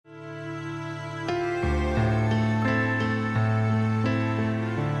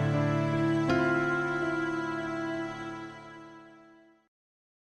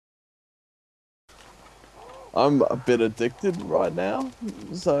I'm a bit addicted right now,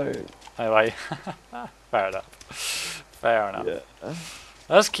 so Anyway, fair enough. Fair enough. yeah.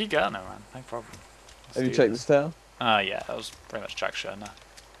 Let's keep going, though, man. No problem. Let's Have you do checked this this. town? Yeah, that was pretty much jack shit now.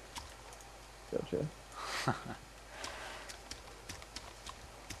 Gotcha.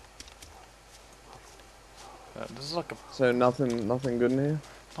 This is like a So nothing good in here?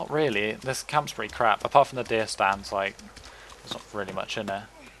 not really. This camp's pretty crap. Apart from the deer stands, like there's not really much in there.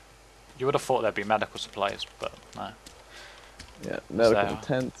 You would have thought there'd be medical supplies, but no. Yeah, medical So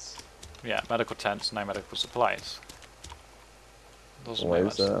tents. yeah, medical tents, no medical supplies. Doesn't make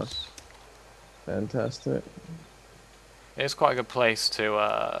Always much sense. fantastic. It's quite a good place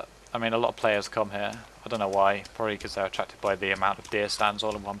to. I mean, a lot of players come here. I don't know why. Probably because they're attracted by the amount of deer stands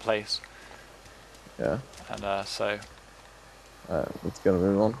all in one place. Yeah. And so, Alright, let's gonna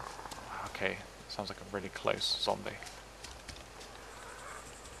move on. okay, sounds like a really close zombie.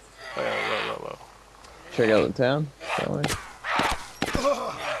 Whoa, whoa, whoa, whoa. Check out the town, shall we?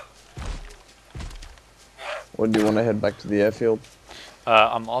 Or do you want to head back to the airfield?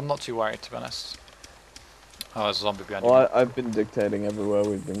 I'm not too worried, to be honest. Oh, there's a zombie behind you. Well, I've been dictating everywhere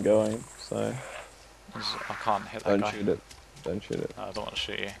we've been going, so I can't hit that don't guy. shoot it. Don't shoot it. I don't want to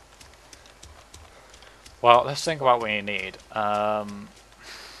shoot you. Well, let's think about what you need.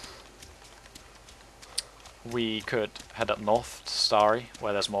 We could head up north to Starry,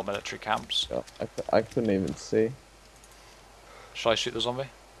 where there's more military camps. Oh, I couldn't even see. Shall I shoot the zombie?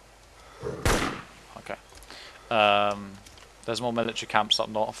 Okay. There's more military camps up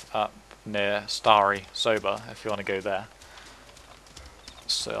north, up near Starry Sober, if you want to go there.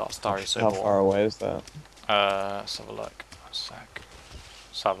 So, Starry Sober. How far away is that? Let's have a look. A sec.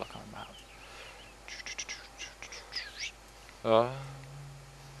 Let's have a look on the map.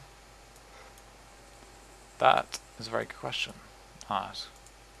 That is a very good question. It's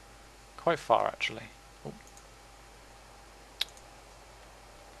quite far actually. Ooh.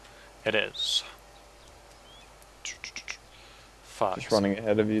 It is. Fuck. Just running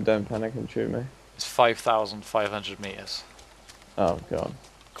ahead of you, don't panic and shoot me. It's 5,500 meters. Oh god.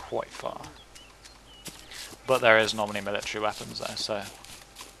 Quite far. But there is not many military weapons there, so.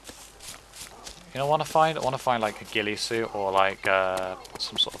 You know what I want to find like a ghillie suit or like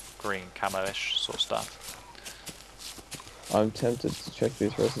some sort of green camo-ish sort of stuff. I'm tempted to check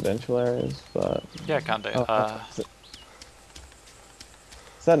these residential areas, but Yeah, can do.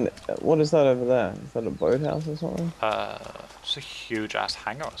 What is that over there? Is that a boathouse or something? It's a huge ass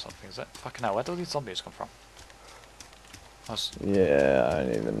hangar or something, is it? Fucking hell, where do these zombies come from? Yeah, I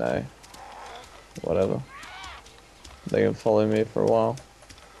don't even know. Whatever. They can follow me for a while.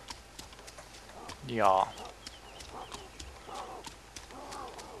 Yeah.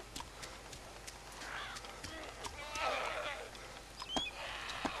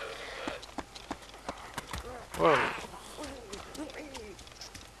 Whoa.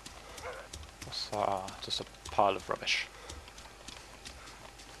 What's that? Just a pile of rubbish.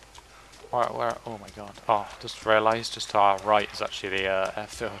 Where? Oh my god. Oh, just realised just to our right is actually the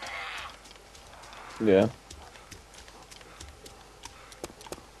airfield. Yeah.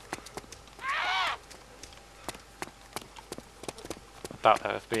 I doubt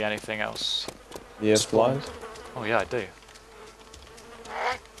there'd be anything else. Yeah, flies. Oh yeah, I do.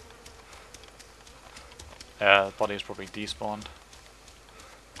 Yeah, the body's probably despawned.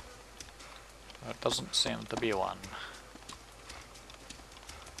 There doesn't seem to be one.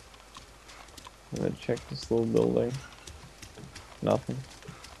 I'm gonna check this little building. Nothing.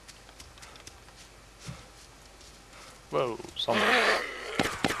 Whoa, zombie.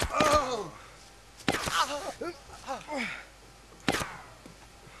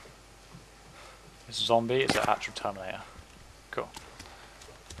 This zombie is an actual Terminator. Cool.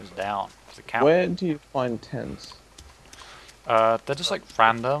 It's down. It's a count. Where do you find tents? They're just like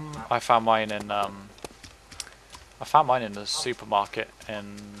random. I found mine in the supermarket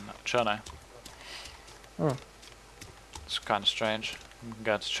in Cherno. Oh. It's kind of strange. You can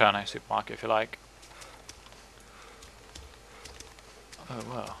go to Cherno supermarket if you like. Oh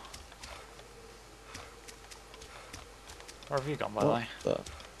wow. Where have you gone, by the way?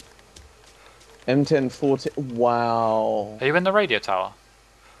 M1040. Wow. Are you in the radio tower?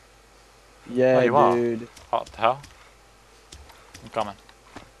 Yeah, you are. dude. What the hell? I'm coming.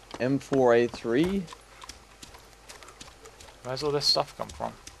 M4A3. Where's all this stuff come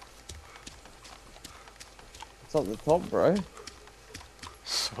from? It's up the top, bro.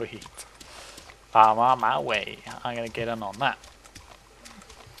 Sweet. I'm on my way. I'm gonna get in on that.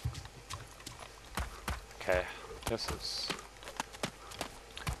 Okay, this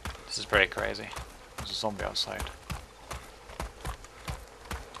is pretty crazy. There's a zombie outside.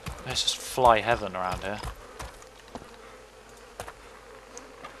 There's just fly heaven around here.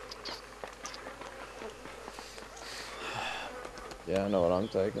 Yeah, I know what I'm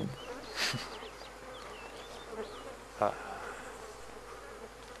taking.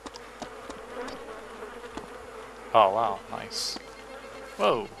 Oh wow, nice.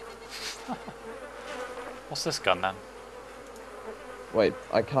 Whoa. What's this gun then? Wait,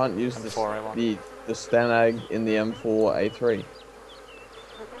 I can't use M4A1. the Stanag in the M4A3.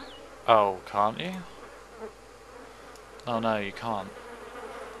 Oh, can't you? Oh no, you can't.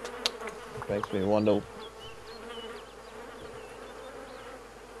 Makes me wonder.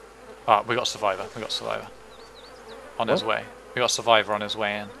 Oh, we got Survivor. We got Survivor. On his way. We got Survivor on his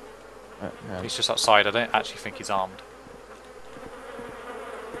way in. Okay. He's just outside. I don't actually think he's armed.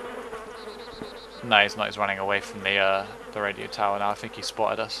 No, he's not. He's running away from the radio tower now. I think he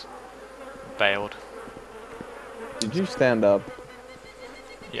spotted us. Bailed. Did you stand up?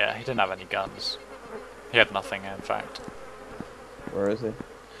 Yeah, he didn't have any guns. He had nothing, in fact. Where is he?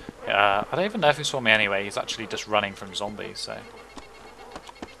 I don't even know if he saw me anyway. He's actually just running from zombies, so...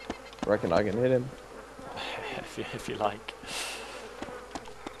 Reckon I can hit him. if you like.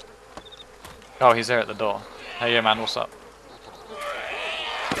 Oh, he's there at the door. Hey, yeah, man, what's up?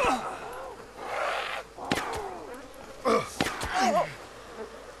 What's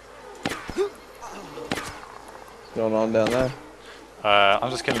going on down there?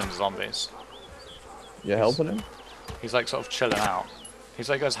 I'm just killing the zombies. You helping him? He's like sort of chilling out. He's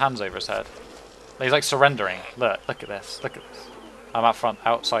like got his hands over his head. He's like surrendering. Look at this. Look at this. I'm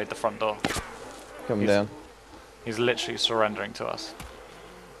outside the front door. Come down. He's literally surrendering to us.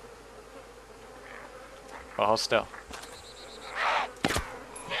 Well, hold still.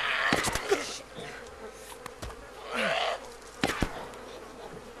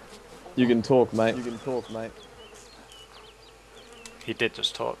 You can talk, mate. You can talk, mate. He did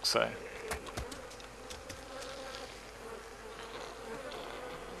just talk, so...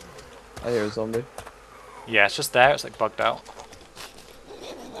 I hear a zombie. Yeah, it's just there. It's like bugged out.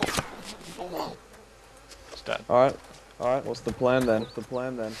 It's dead. Alright. Alright, what's the plan then? What's the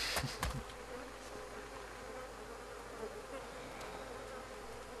plan then?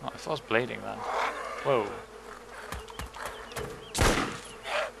 Oh, if I was bleeding then. Whoa.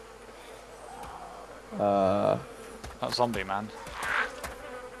 That zombie, man.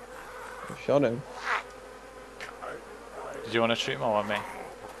 I shot him. Did you want to shoot him or want me?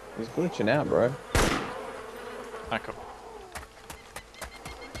 He's glitching out, bro. Ah, cool.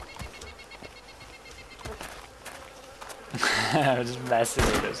 I'm just messing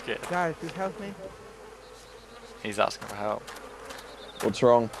with this kid. Guys, please help me. He's asking for help. What's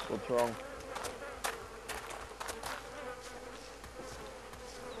wrong? What's wrong?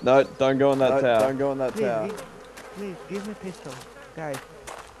 No, don't go on that tower. Don't go on that tower. Please, give me pistol. Guys.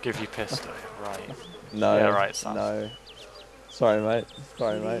 Give you pistol, right. No. Yeah, right, son. No. Sorry, mate.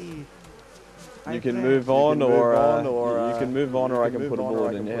 Sorry, mate. Please. You can move on, or you can move on, or I can put a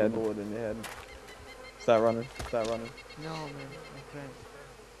bullet in your head. Start running. Start running. No, man, my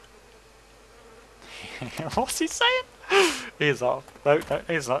friend. What's he saying? He's off. No,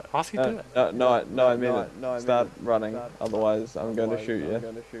 he's not. What's he doing? No, I mean it. Start running. Otherwise, I'm going to shoot you.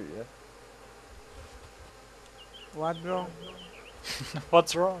 What wrong?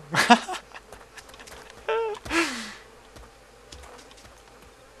 What's wrong?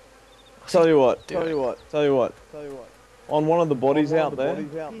 Tell you what. On one of the bodies out there,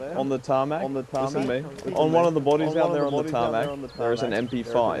 on the tarmac, listen to me. On one of the bodies out there on the tarmac, there is an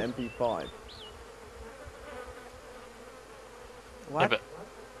MP5. What? Yeah, but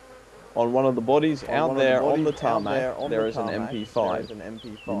On one of the bodies out there on the tarmac, there is an MP5.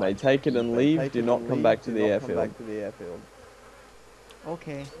 You may take it and leave. Do not come back to the airfield.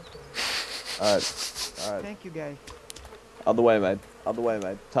 Okay. Alright. Thank you, guys. Other way, mate.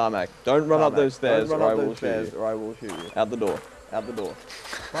 Tarmac. Don't run up those stairs, or I will shoot you. Out the door.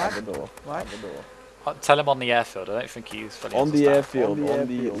 What? tell him on the airfield. I don't think he's fully On the understand. airfield, on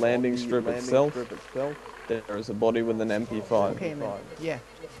the landing strip itself, there is a body with an MP5. Okay, man. Yeah.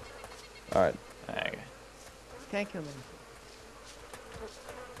 Alright. There you go. Thank you, man.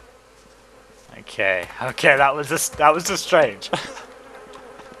 Okay, that was just strange.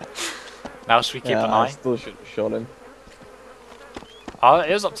 Now should we keep an I eye? still should have shot him.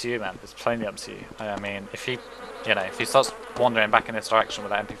 It was up to you, man. It's plainly up to you. I mean, if he starts wandering back in this direction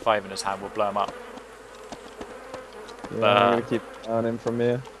with that MP5 in his hand, we'll blow him up. Yeah, I'm gonna keep an eye on him from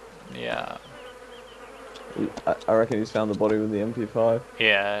here. Yeah. I reckon he's found the body with the MP5.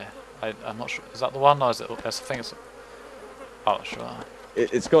 Yeah. I'm not sure. Is that the one, or is it? I think it's. I'm not sure.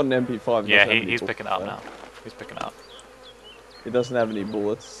 It's got an MP5. Yeah, he's picking it up now. He's picking it up. It doesn't have any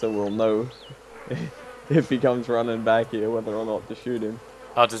bullets, so we'll know if he comes running back here whether or not to shoot him.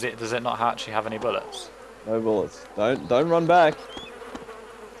 Oh, does it not actually have any bullets? No bullets. Don't run back.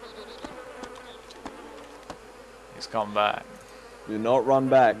 He's gone back. Do not run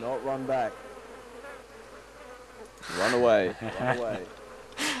back. Do not run back. Run away. Run away.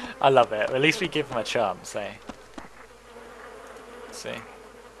 I love it. At least we give him a chance, eh? Let's see.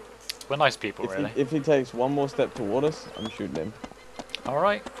 We're nice people, really. If he takes one more step toward us, I'm shooting him.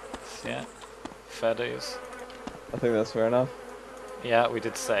 Alright. Yeah. Fair dues. I think that's fair enough. Yeah, we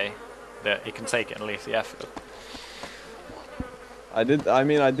did say that he can take it and leave the airfield. I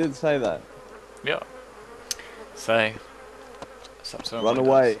did say that. Yeah. So, it's up to him. Run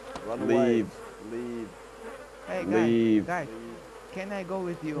away. Run leave. Leave. Hey, Leave. guys, can I go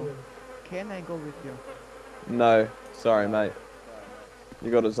with you? Can I go with you? No. Sorry, mate.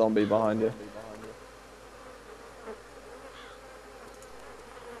 You got a zombie behind you.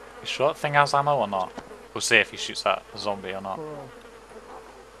 You sure that thing has ammo or not? We'll see if he shoots that zombie or not.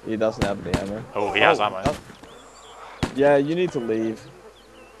 He doesn't have any ammo. Oh, he has ammo. Yeah, you need to leave.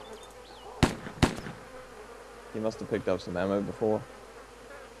 He must have picked up some ammo before.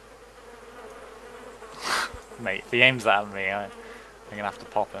 Mate, if he aims that at me, I'm gonna have to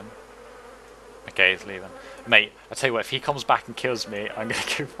pop him. Okay, he's leaving. Mate, I tell you what, if he comes back and kills me, I'm gonna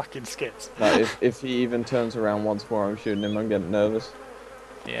go fucking skits. No, if he even turns around once more, I'm shooting him. I'm getting nervous.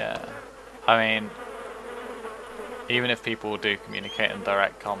 Yeah. I mean, even if people do communicate in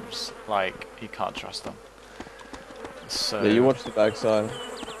direct comms, like, you can't trust them. So... Yeah, you watch the backside.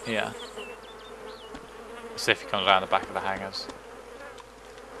 Yeah. Let's see if he comes around the back of the hangars.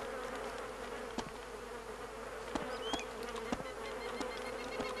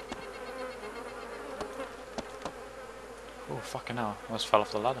 Oh, fucking hell. Almost fell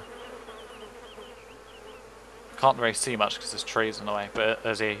off the ladder. Can't really see much because there's trees in the way, but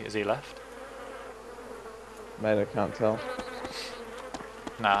is he left? Mate, I can't tell.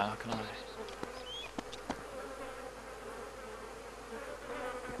 Nah, not gonna lie.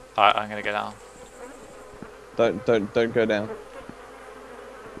 Alright, I'm gonna go down. Don't go down.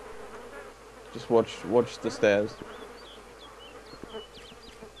 Just watch the stairs.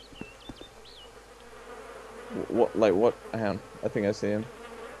 What? Hang on. I think I see him.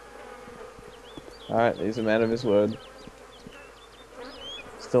 Alright, he's a man of his word.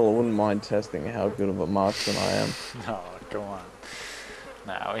 Still, I wouldn't mind testing how good of a marksman I am. No, go on.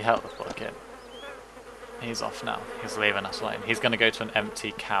 No, we helped the poor kid. He's off now. He's leaving us alone. He's gonna go to an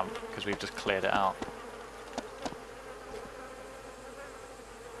empty camp because we've just cleared it out.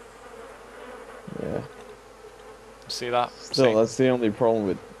 Yeah. See that? Still, that's the only problem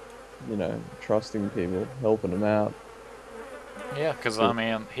with, you know, trusting people, helping them out. Yeah, because I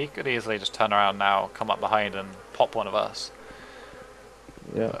mean, he could easily just turn around now, come up behind and pop one of us.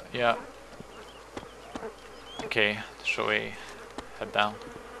 Yeah. But, yeah. Okay, shall we head down?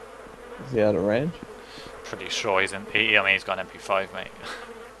 Is he out of range? Pretty sure he's in. I mean, he's got an MP5, mate.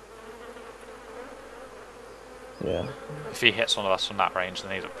 Yeah. If he hits one of us from that range,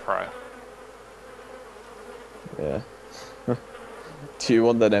 then he's a pro. Yeah. Do you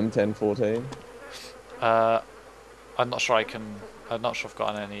want that M1014? I'm not sure I can. I'm not sure I've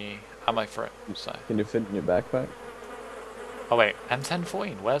got any ammo for it. So. Can you fit in your backpack? Oh wait,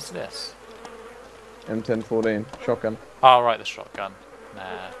 M1014. Where's this? M1014 shotgun. Oh right, the shotgun.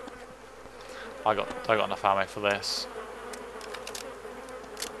 Nah. I got enough ammo for this.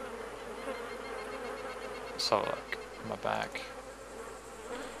 Let's have a look in my bag.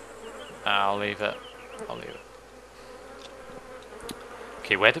 Nah, I'll leave it. I'll leave it.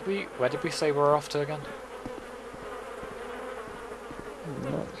 Okay, where did we say we were off to again?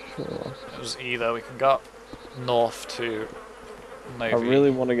 I'm not sure. It was either we can go up north to Novi. I really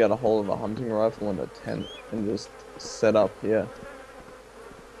want to get a hold of a hunting rifle and a tent and just set up here.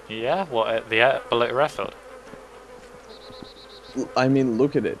 Yeah, what at the below the airfield? I mean,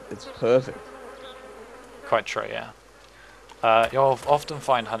 look at it. It's perfect. Quite true, yeah. You'll often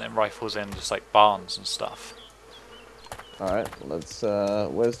find hunting rifles in just like barns and stuff. Alright, let's,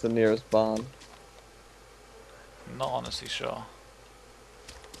 where's the nearest barn? Not honestly sure.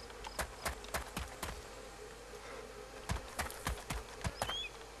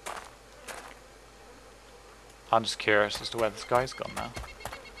 I'm just curious as to where this guy's gone now.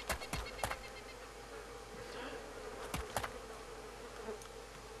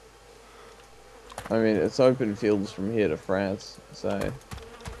 I mean, it's open fields from here to France, so...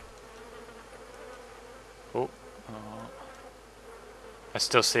 Oh. I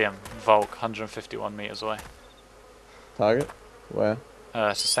still see him. Volk, 151 meters away. Target? Where?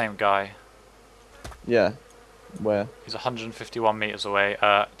 It's the same guy. Yeah. Where? He's 151 meters away.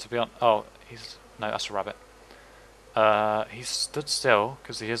 To be on. Oh, he's no, that's a rabbit. He's stood still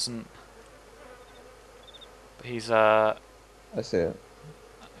because he isn't. He's I see it.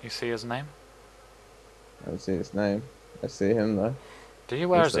 You see his name? I don't see his name. I see him though. Do you?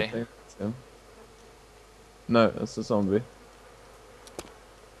 Where is he? It's him. No, that's the zombie.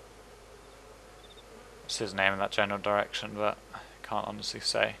 It's his name in that general direction, but I can't honestly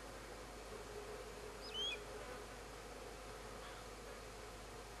say.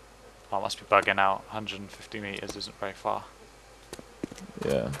 Oh, it must be bugging out. 150 meters isn't very far.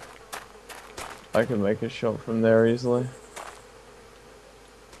 Yeah. I can make a shot from there easily.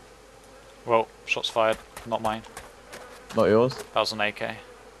 Well, shots fired. Not mine. Not yours? That was an AK.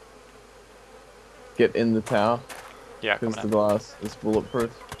 Get in the tower. Yeah, Because coming the in. glass is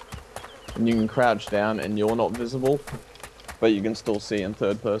bulletproof. And you can crouch down and you're not visible. But you can still see in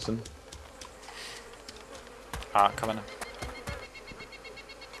third person. Alright, coming in.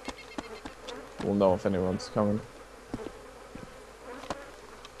 We'll know if anyone's coming.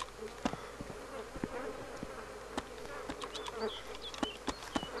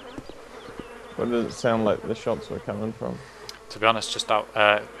 Where did it sound like the shots were coming from? To be honest, just out.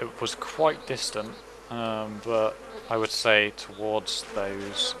 It was quite distant, but I would say towards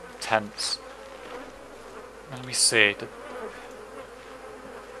those tents. Let me see.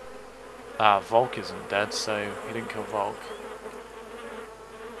 Volk isn't dead, so he didn't kill Volk.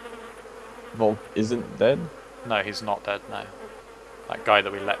 Volk isn't dead? No, he's not dead, no. That guy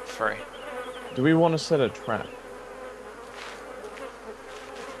that we let free. Do we want to set a trap?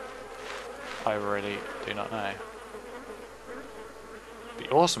 I really do not know. It'd be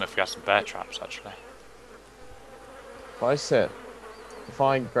awesome if we had some bear traps, actually. If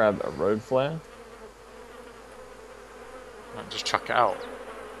I grab a road flare. And just chuck it out.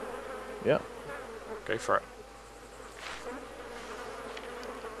 Yeah. Go for it.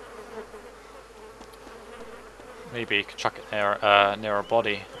 Maybe you could chuck it near a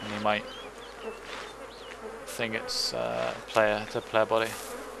body, and he might think it's player body.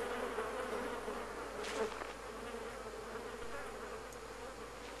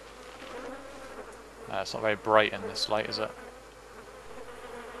 It's not very bright in this light, is it?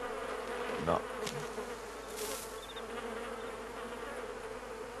 No.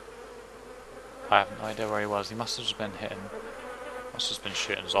 I have no idea where he was. He must have just been must have just been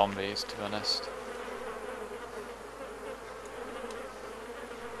shooting zombies, to be honest.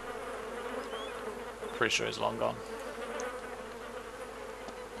 Pretty sure he's long gone.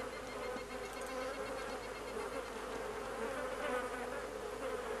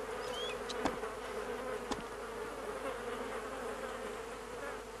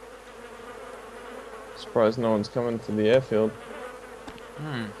 Surprised no one's coming to the airfield.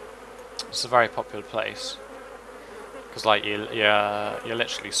 It's a very popular place. Because like you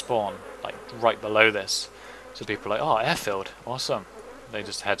literally spawn like right below this. So people are like, oh, airfield, awesome. They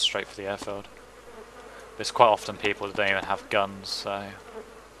just head straight for the airfield. There's quite often people that don't even have guns, so...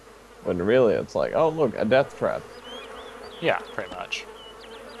 When really it's like, oh look, a death trap. Yeah, pretty much.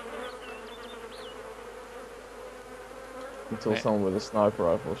 Until someone with a sniper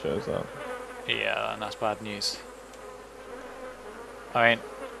rifle shows up. Yeah, and that's bad news. I mean,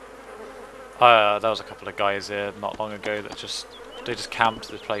 there was a couple of guys here not long ago that they just camped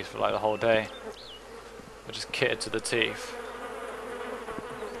this place for like the whole day. They're just kitted to the teeth.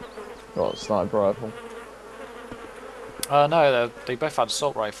 Got a sniper rifle. No, they both had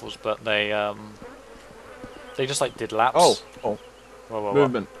assault rifles, but they just like did laps. Oh, Whoa,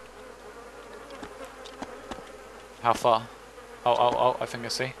 movement. How far? Oh, I think I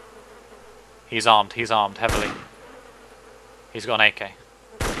see. He's armed heavily. He's got an AK.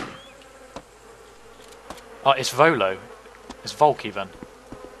 Oh, it's Volo. It's Volk even.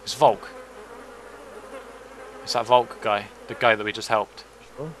 It's Volk. It's that Volk guy. The guy that we just helped.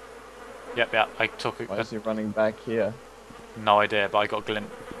 Sure. Yep, I took it. Why is he running back here? No idea, but I got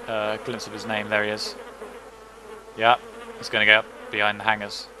a glimpse of his name. There he is. Yeah, he's going to get up behind the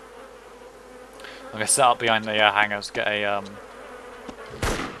hangars. I'm going to set up behind the hangars, get a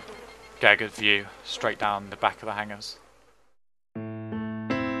good view straight down the back of the hangars.